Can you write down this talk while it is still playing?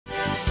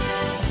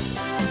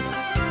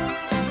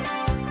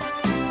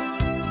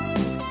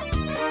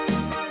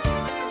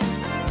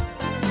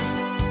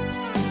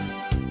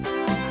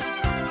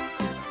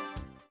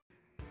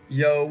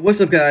Yo, what's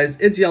up guys,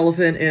 it's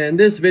Yellowfin, and in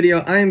this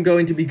video I am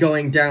going to be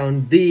going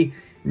down the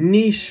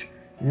niche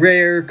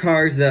rare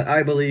cars that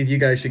I believe you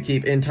guys should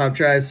keep in Top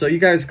Drives. So you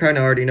guys kind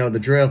of already know the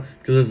drill,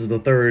 because this is the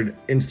third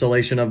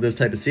installation of this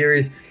type of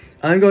series.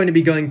 I'm going to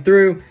be going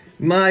through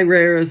my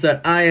rares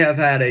that I have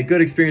had a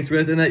good experience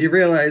with, and that you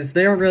realize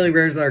they aren't really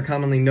rares that are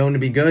commonly known to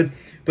be good,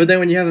 but then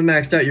when you have them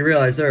maxed out you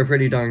realize they're a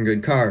pretty darn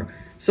good car.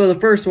 So the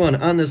first one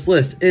on this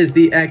list is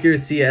the Acura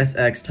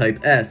CSX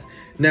Type S.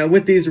 Now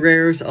with these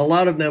rares, a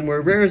lot of them where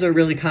rares are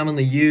really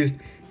commonly used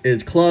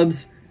is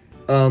clubs,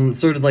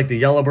 sort of like the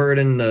Yellowbird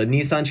and the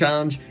Nissan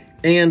Challenge,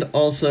 and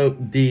also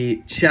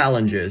the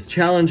challenges.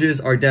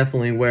 Challenges are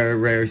definitely where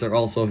rares are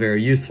also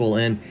very useful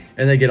in,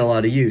 and they get a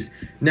lot of use.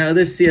 Now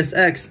this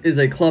CSX is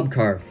a club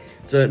car.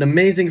 It's an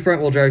amazing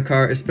front wheel drive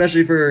car,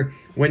 especially for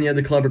when you have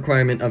the club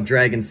requirement of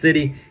Dragon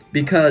City,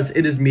 because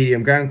it is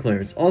medium ground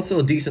clearance.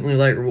 Also decently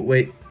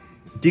lightweight.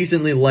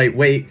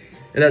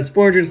 It has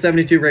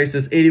 472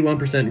 races,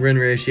 81% win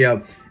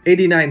ratio,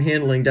 89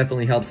 handling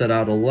definitely helps that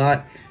out a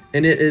lot,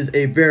 and it is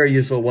a very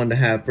useful one to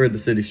have for the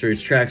City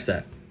Streets track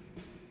set.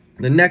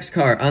 The next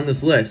car on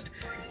this list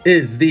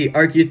is the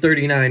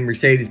RQ39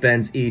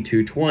 Mercedes-Benz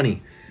E220.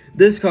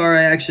 This car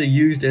I actually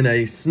used in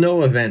a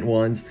snow event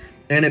once,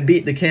 and it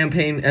beat the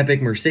Campaign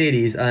Epic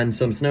Mercedes on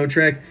some snow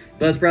trick,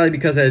 but that's probably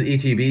because it had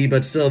ETB,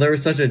 but still there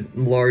was such a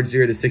large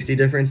 0 to 60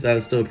 difference that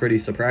was still pretty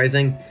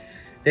surprising.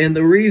 And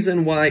the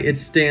reason why it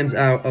stands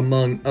out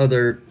among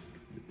other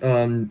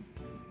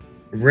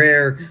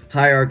rare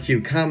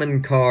hierarchy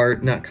standard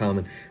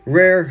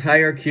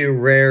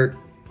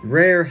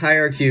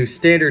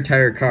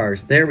tire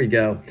cars, there we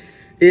go,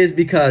 is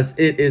because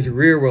it is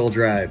rear wheel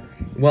drive.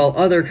 While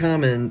other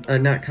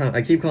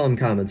I keep calling them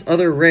commons,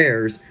 other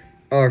rares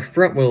are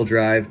front wheel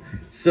drive,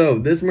 so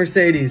this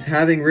Mercedes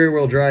having rear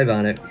wheel drive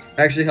on it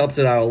actually helps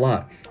it out a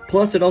lot.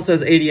 Plus it also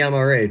has 80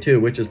 MRA too,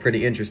 which is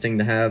pretty interesting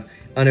to have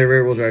on a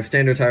rear wheel drive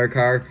standard tire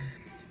car.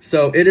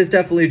 So it is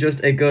definitely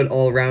just a good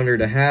all-rounder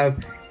to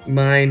have.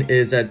 Mine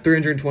is at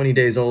 320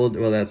 days old,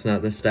 well that's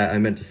not the stat I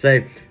meant to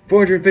say,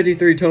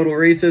 453 total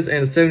races and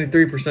a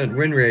 73%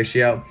 win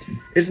ratio.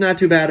 It's not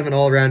too bad of an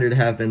all-rounder to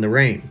have in the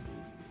rain.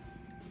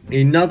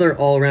 Another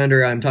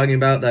all-rounder I'm talking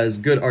about that is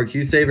good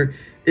RQ saver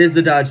is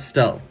the Dodge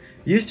Stealth.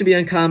 Used to be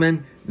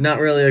uncommon,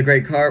 not really a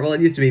great car. Well, it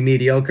used to be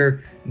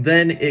mediocre.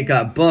 Then it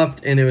got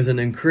buffed, and it was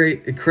an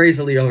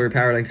crazily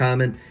overpowered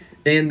uncommon.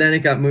 And then it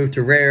got moved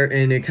to rare,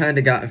 and it kind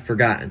of got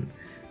forgotten.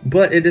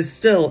 But it is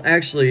still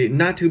actually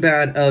not too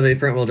bad of a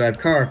front-wheel drive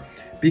car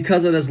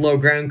because it has low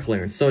ground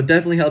clearance. So it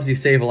definitely helps you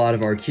save a lot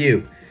of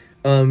RQ.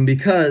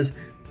 Because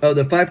of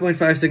the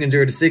 5.5 second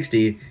 0 to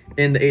 60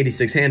 and the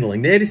 86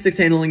 handling. The 86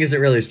 handling isn't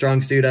really a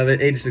strong suit of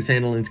it. 86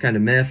 handling is kind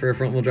of meh for a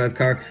front-wheel drive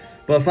car.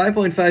 But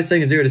 5.5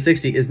 seconds 0 to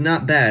 60 is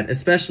not bad,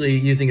 especially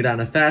using it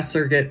on a fast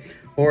circuit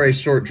or a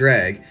short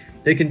drag.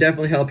 It can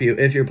definitely help you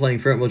if you're playing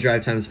front wheel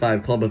drive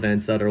 ×5 club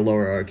events that are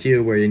lower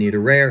RQ where you need a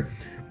rare,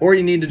 or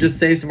you need to just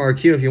save some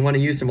RQ if you want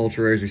to use some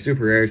ultra rares or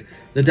super rares.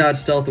 The Dodge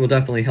Stealth will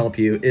definitely help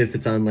you if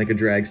it's on like a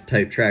drag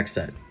type track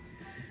set.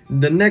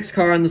 The next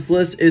car on this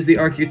list is the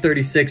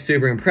RQ36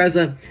 Subaru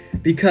Impreza,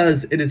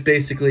 because it is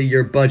basically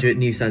your budget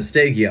Nissan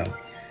Stelvio.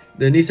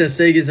 The Nissan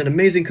Stelvio is an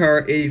amazing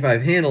car,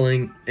 85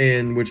 handling,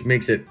 and which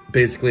makes it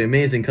basically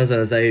amazing because it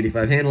has that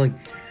 85 handling.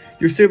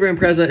 Your Subaru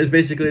Impreza is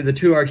basically the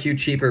 2RQ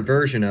cheaper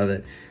version of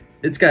it.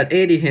 It's got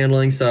 80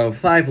 handling, so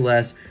 5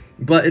 less,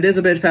 but it is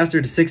a bit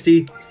faster to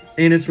 60,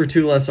 and it's for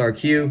 2 less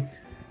RQ.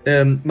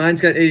 Mine's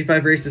got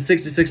 85 races,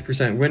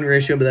 66% win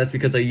ratio, but that's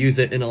because I use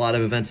it in a lot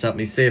of events to help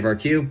me save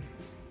RQ.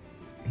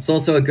 It's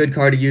also a good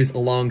car to use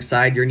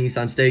alongside your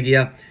Nissan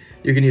Stelvio.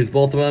 You can use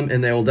both of them,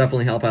 and they will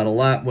definitely help out a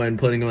lot when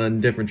putting them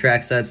on different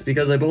track sets,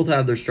 because they both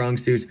have their strong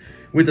suits,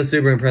 with the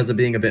Subaru Impreza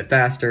being a bit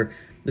faster.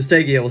 The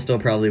Stelvio will still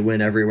probably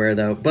win everywhere,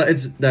 though, but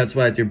that's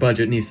why it's your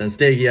budget Nissan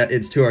Stelvio.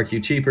 It's 2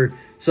 RQ cheaper,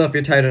 so if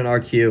you're tight on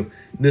RQ,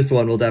 this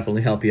one will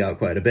definitely help you out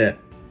quite a bit.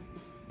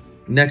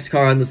 Next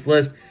car on this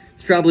list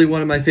is probably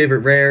one of my favorite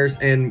rares,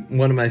 and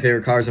one of my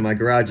favorite cars in my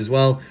garage as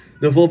well,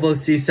 the Volvo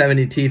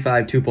C70 T5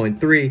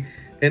 2.3,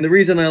 and the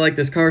reason I like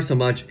this car so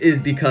much is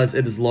because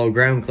it is low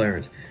ground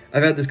clearance.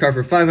 I've had this car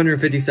for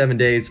 557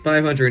 days,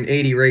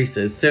 580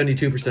 races,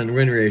 72%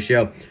 win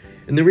ratio.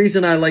 And the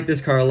reason I like this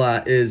car a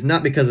lot is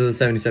not because of the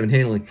 77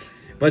 handling,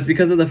 but it's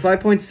because of the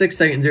 5.6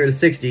 second 0 to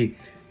 60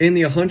 and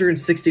the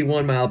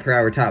 161 mile per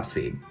hour top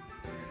speed.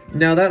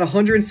 Now that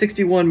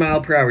 161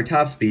 mile per hour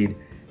top speed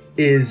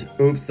is,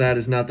 oops, that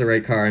is not the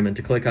right car I meant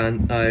to click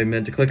on. I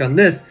meant to click on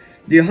this.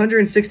 The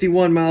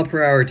 161 mile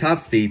per hour top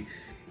speed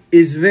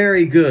is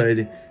very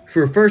good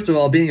for, first of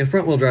all, being a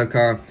front wheel drive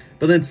car,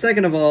 but then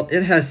second of all,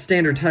 it has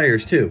standard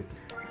tires too.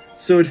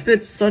 So it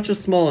fits such a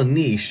small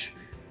niche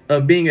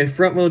of being a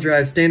front wheel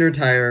drive standard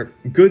tire,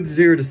 good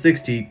 0 to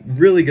 60,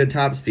 really good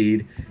top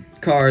speed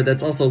car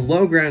that's also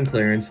low ground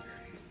clearance.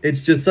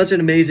 It's just such an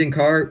amazing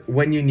car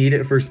when you need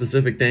it for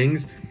specific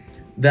things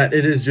that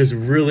it is just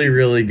really,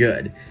 really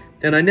good.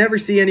 And I never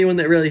see anyone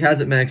that really has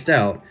it maxed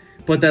out,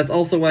 but that's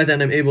also why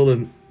then I'm able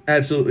to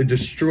absolutely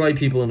destroy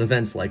people in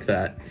events like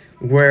that,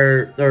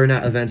 where, or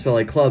not events, but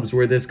like clubs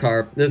where this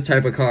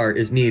type of car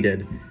is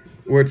needed,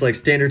 where it's like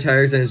standard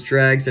tires and it's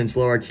drags and it's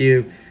low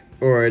RQ,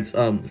 or it's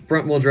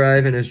front wheel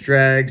drive and it's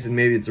drags, and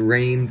maybe it's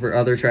rain for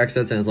other track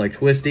sets and it's like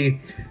twisty.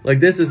 Like,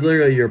 this is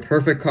literally your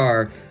perfect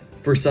car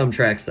for some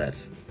track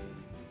sets.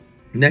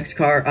 Next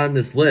car on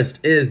this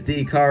list is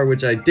the car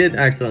which I did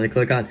accidentally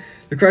click on,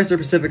 the Chrysler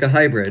Pacifica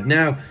Hybrid.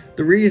 Now,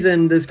 the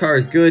reason this car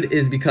is good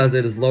is because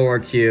it is low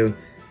RQ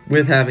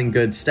with having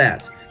good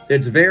stats.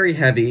 It's very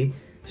heavy,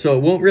 so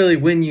it won't really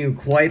win you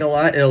quite a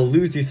lot. It'll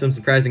lose you some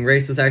surprising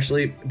races,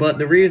 actually, but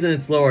the reason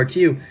it's low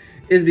RQ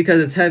is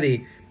because it's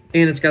heavy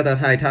and it's got that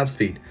high top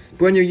speed.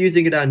 But when you're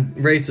using it on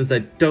races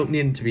that don't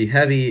need it to be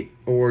heavy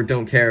or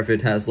don't care if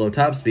it has low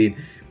top speed,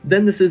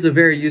 then this is a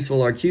very useful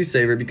RQ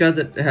saver because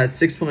it has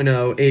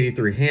 6.0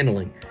 83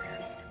 handling,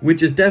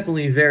 which is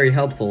definitely very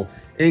helpful.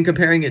 In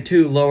comparing it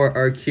to lower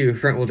RQ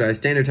front-wheel drive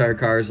standard tire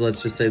cars,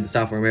 let's just say the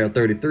Alfa Romeo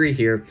 33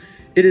 here,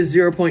 it is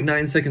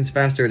 0.9 seconds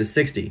faster to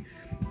 60,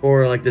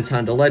 or like this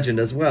Honda Legend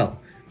as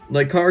well.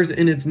 Like, cars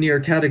in its near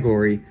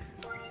category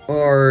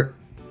are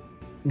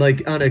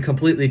like on a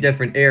completely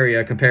different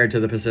area compared to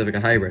the Pacifica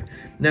Hybrid.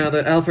 Now,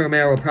 the Alfa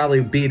Romeo will probably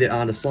beat it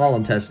on a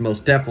slalom test,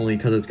 most definitely,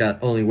 because it's got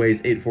only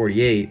weighs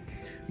 848.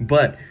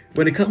 But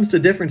when it comes to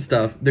different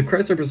stuff, the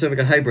Chrysler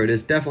Pacifica Hybrid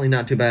is definitely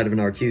not too bad of an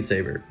RQ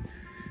saver.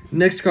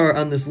 Next car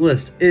on this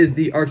list is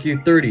the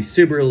RQ30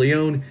 Subaru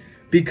Leon,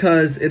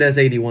 because it has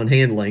 81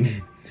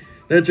 handling.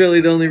 That's really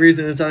the only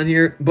reason it's on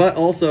here, but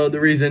also the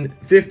reason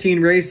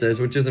 15 races,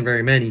 which isn't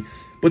very many,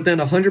 but then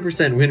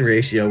 100% win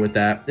ratio with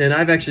that. And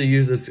I've actually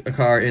used this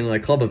car in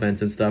like club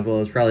events and stuff.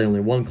 Well, it's probably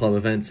only one club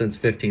event since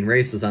 15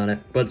 races on it,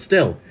 but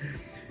still,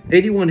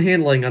 81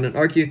 handling on an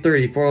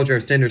RQ30 4-wheel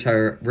drive standard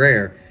tire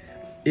rare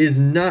is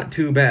not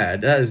too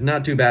bad. That is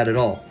not too bad at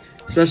all.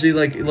 Especially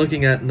like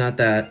looking at, not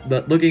that,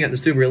 but looking at the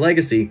Subaru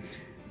Legacy,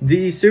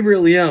 the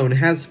Subaru Leon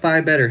has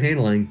 5 better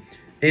handling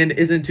and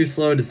isn't too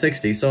slow to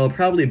 60, so I'll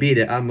probably beat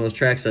it on most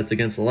track sets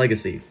against the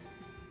Legacy.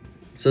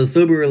 So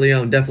Subaru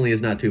Leon definitely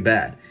is not too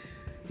bad.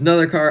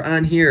 Another car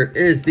on here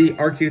is the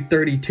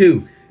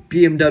RQ32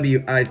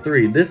 BMW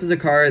i3. This is a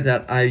car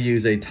that I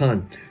use a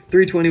ton.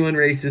 321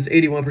 races,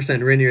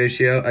 81% win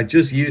ratio. I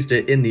just used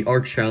it in the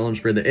ARC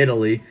Challenge for the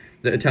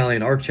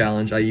Italian ARC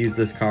Challenge. I used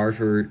this car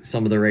for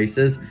some of the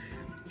races,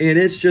 and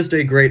it's just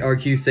a great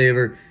RQ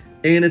saver,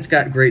 and it's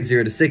got great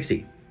 0 to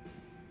 60.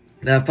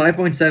 Now,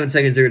 5.7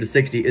 seconds 0 to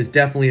 60 is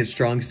definitely its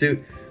strong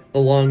suit,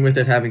 along with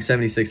it having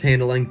 76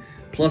 handling,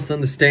 plus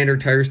then the standard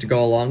tires to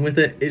go along with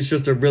it. It's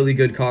just a really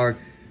good car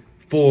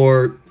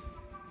for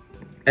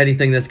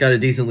anything that's got a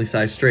decently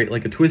sized straight,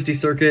 like a twisty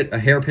circuit, a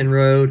hairpin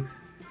road,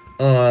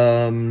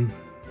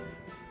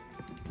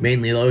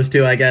 mainly those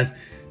two, I guess.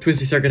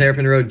 Twisty circuit,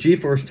 hairpin road.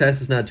 G-force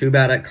test is not too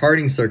bad at.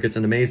 Karting circuit's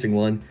an amazing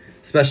one,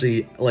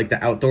 especially like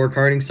the outdoor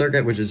karting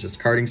circuit, which is just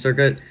karting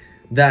circuit.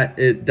 That,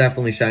 it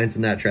definitely shines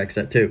in that track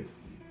set too.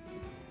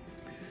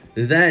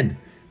 Then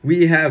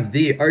we have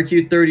the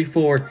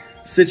RQ34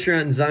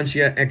 Citroen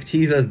Xantia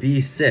Activa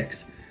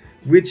V6,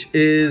 which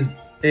is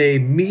a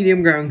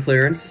medium ground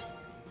clearance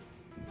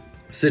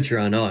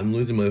Citroen. Oh, I'm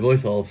losing my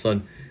voice all of a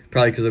sudden.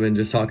 Probably because I've been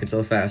just talking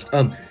so fast.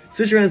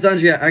 Citroen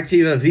Xantia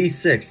Activa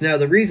V6. Now,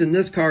 the reason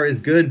this car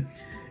is good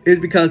is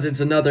because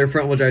it's another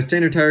front-wheel drive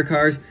standard tire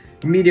cars,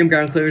 medium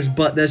ground clearance,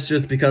 but that's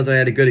just because I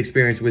had a good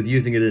experience with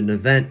using it in an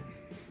event.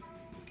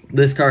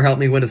 This car helped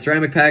me win a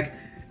ceramic pack,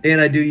 and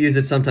I do use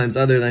it sometimes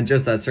other than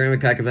just that ceramic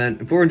pack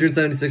event.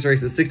 476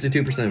 races,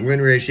 62% win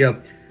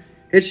ratio.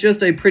 It's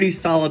just a pretty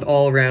solid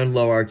all-around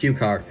low RQ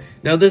car.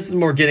 Now, this is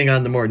more getting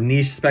on the more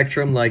niche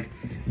spectrum. Like,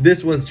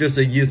 this was just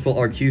a useful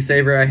RQ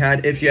saver I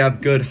had. If you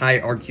have good high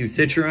RQ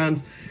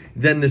Citroens,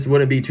 then this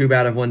wouldn't be too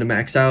bad of one to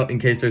max out in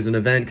case there's an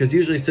event, because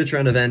usually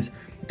Citroen events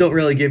don't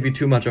really give you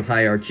too much of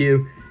high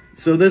RQ.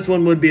 So this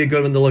one would be a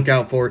good one to look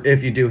out for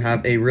if you do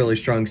have a really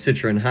strong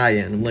Citroen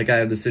high-end. Like, I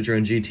have the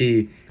Citroen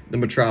GT, the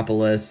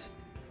Metropolis,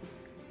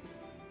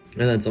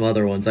 and then some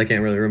other ones. I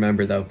can't really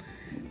remember, though.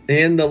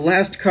 And the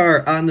last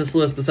car on this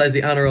list, besides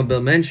the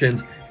honorable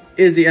mentions,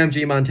 is the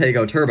MG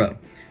Montego Turbo.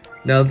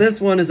 Now, this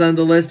one is on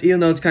the list,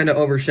 even though it's kind of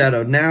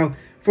overshadowed now.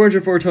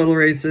 404 total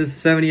races,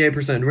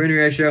 78% win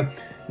ratio.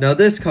 Now,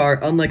 this car,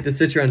 unlike the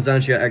Citroen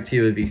Xantia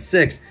Activa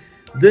V6,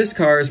 this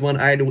car is one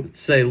I'd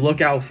say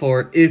look out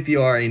for if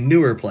you are a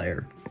newer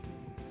player,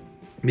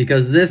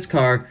 because this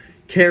car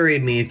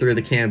carried me through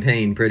the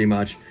campaign pretty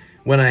much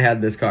when I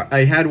had this car.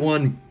 I had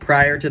one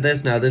prior to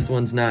this. Now, this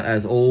one's not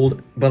as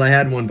old, but I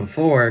had one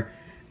before,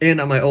 and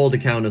on my old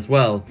account as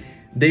well.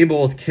 They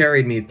both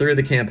carried me through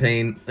the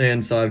campaign,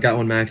 and so I've got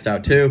one maxed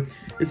out too.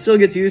 It still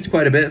gets used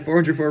quite a bit.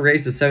 404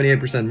 races,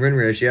 78% win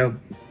ratio.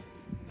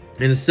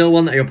 And it's still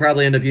one that you'll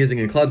probably end up using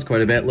in clubs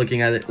quite a bit,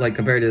 looking at it like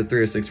compared to the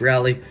 306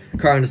 Rally,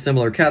 car in a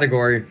similar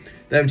category.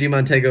 The MG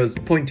Montego is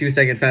 0.2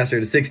 seconds faster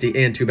to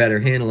 60 and 2 better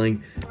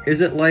handling.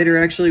 Is it lighter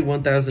actually?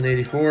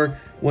 1,084,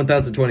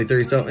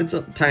 1,023, so it's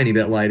a tiny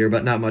bit lighter,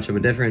 but not much of a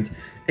difference.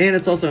 And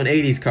it's also an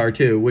 80s car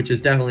too, which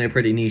is definitely a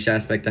pretty niche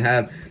aspect to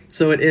have.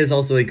 So it is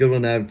also a good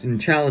one to have in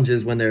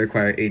challenges when they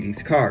require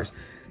 80s cars.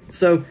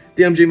 So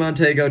the MG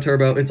Montego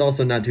Turbo is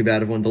also not too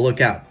bad of one to look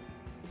out.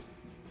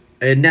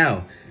 And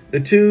now, the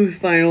two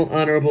final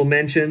honorable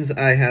mentions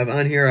I have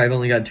on here, I've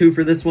only got two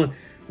for this one,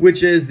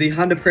 which is the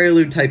Honda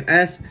Prelude Type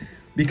S,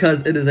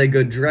 because it is a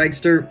good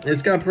dragster.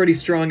 It's got pretty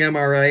strong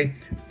MRA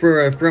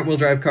for a front-wheel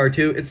drive car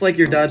too. It's like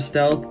your Dodge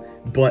Stealth,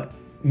 but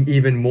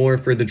even more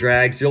for the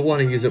drags. You'll want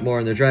to use it more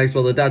in the drags,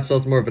 while the Dodge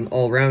Stealth is more of an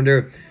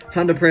all-rounder.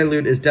 Honda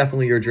Prelude is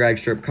definitely your drag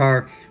strip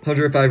car.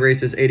 105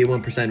 races,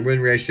 81%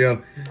 win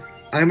ratio.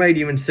 I might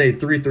even say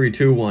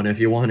 3-3-2-1 if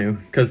you want to,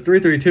 because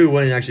 3-3-2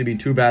 wouldn't actually be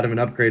too bad of an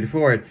upgrade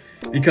for it,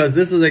 because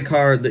this is a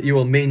car that you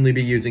will mainly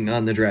be using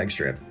on the drag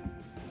strip.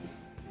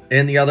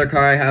 And the other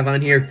car I have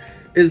on here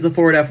is the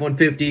Ford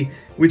F-150,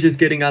 which is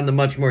getting on the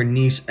much more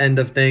niche end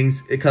of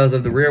things because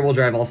of the rear-wheel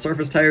drive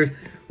all-surface tires.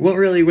 Won't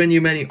really win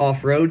you many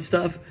off-road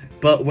stuff,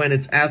 but when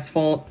it's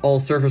asphalt,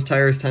 all-surface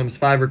tires times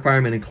 5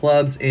 requirement in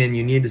clubs, and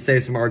you need to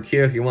save some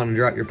RQ if you want to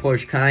drop your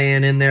Porsche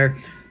Cayenne in there,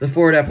 the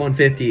Ford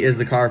F-150 is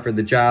the car for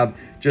the job.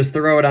 Just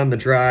throw it on the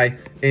dry,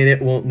 and it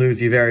won't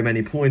lose you very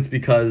many points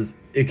because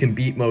it can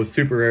beat most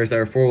super rares that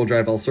are four-wheel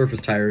drive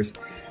all-surface tires,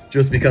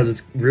 just because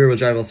it's rear-wheel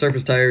drive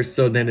all-surface tires,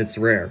 so then it's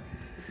rare.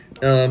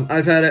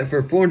 I've had it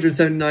for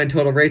 479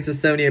 total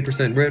races,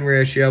 78% win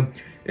ratio,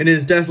 and it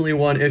is definitely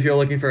one if you're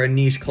looking for a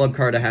niche club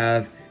car to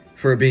have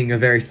for being a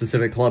very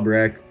specific club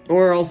wreck,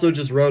 or also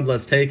just road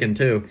less taken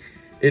too.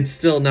 It's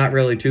still not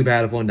really too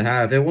bad of one to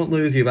have. It won't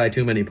lose you by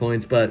too many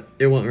points, but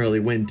it won't really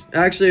win.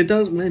 Actually, it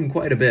does win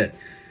quite a bit,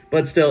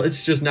 but still,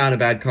 it's just not a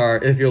bad car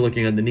if you're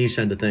looking on the niche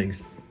end of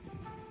things.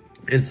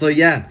 And so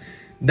yeah,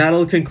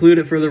 that'll conclude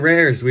it for the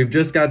rares. We've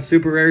just got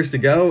super rares to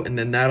go, and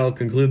then that'll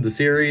conclude the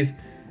series.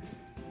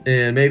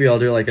 And maybe I'll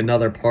do like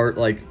another part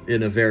like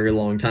in a very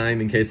long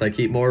time in case I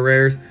keep more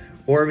rares.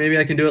 Or maybe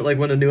I can do it like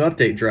when a new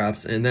update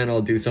drops, and then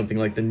I'll do something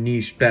like the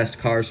niche best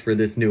cars for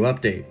this new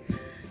update.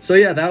 So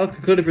yeah, that'll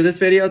conclude it for this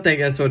video. Thank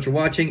you guys so much for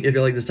watching. If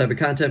you like this type of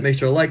content, make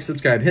sure to like,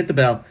 subscribe, hit the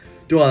bell,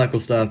 do all that cool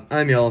stuff.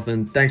 I'm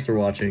Yellowfin. Thanks for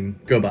watching.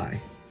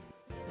 Goodbye.